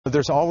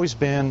There's always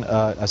been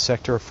a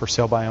sector for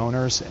sale by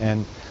owners,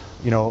 and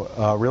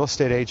real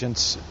estate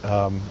agents.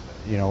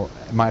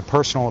 My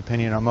personal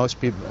opinion, on most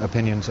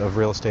opinions of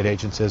real estate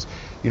agents is,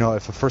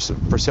 if a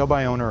for sale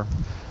by owner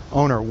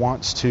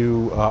wants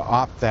to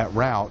opt that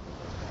route,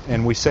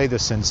 and we say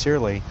this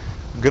sincerely,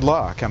 good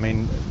luck. I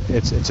mean,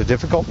 it's a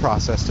difficult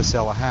process to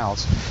sell a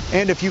house,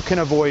 and if you can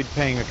avoid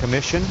paying a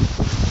commission,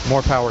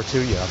 more power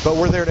to you. But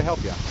we're there to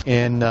help you.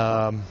 In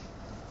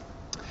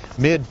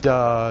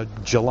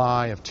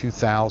mid-July of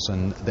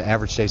 2000, the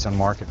average days on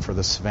market for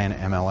the Savannah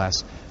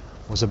MLS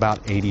was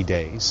about 80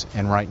 days,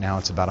 and right now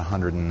it's about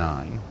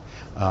 109.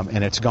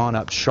 And it's gone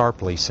up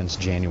sharply since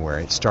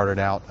January. It started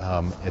out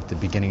at the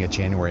beginning of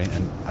January,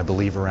 and I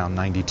believe around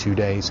 92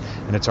 days,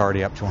 and it's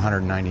already up to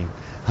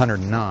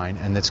 109,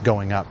 and it's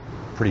going up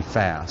pretty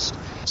fast.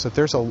 So if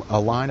there's a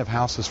line of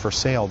houses for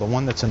sale, the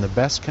one that's in the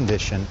best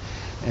condition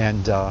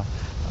and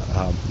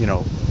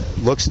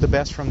looks the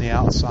best from the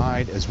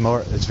outside, is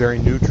very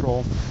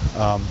neutral,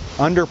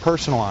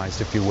 under-personalized,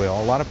 if you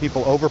will. A lot of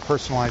people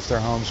over-personalize their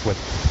homes with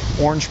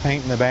orange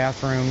paint in the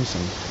bathrooms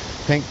and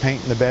pink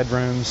paint in the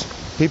bedrooms.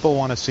 People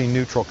want to see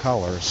neutral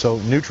colors, so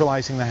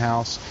neutralizing the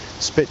house,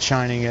 spit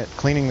shining it,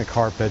 cleaning the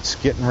carpets,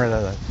 getting rid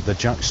of the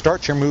junk.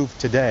 Start your move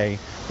today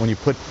when you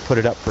put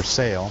it up for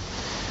sale.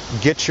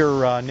 Get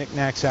your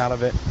knickknacks out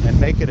of it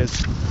and make it as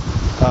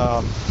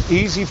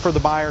easy for the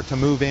buyer to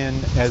move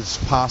in as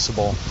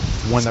possible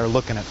when they're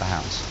looking at the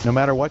house. No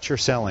matter what you're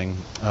selling,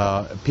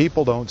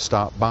 people don't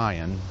stop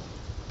buying,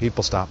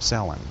 people stop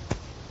selling.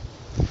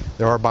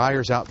 There are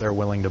buyers out there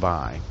willing to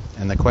buy,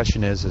 and the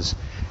question is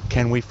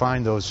can we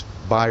find those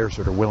buyers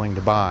that are willing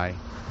to buy,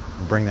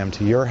 bring them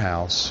to your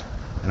house,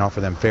 and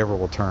offer them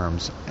favorable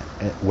terms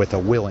with a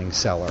willing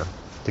seller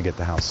to get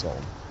the house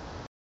sold.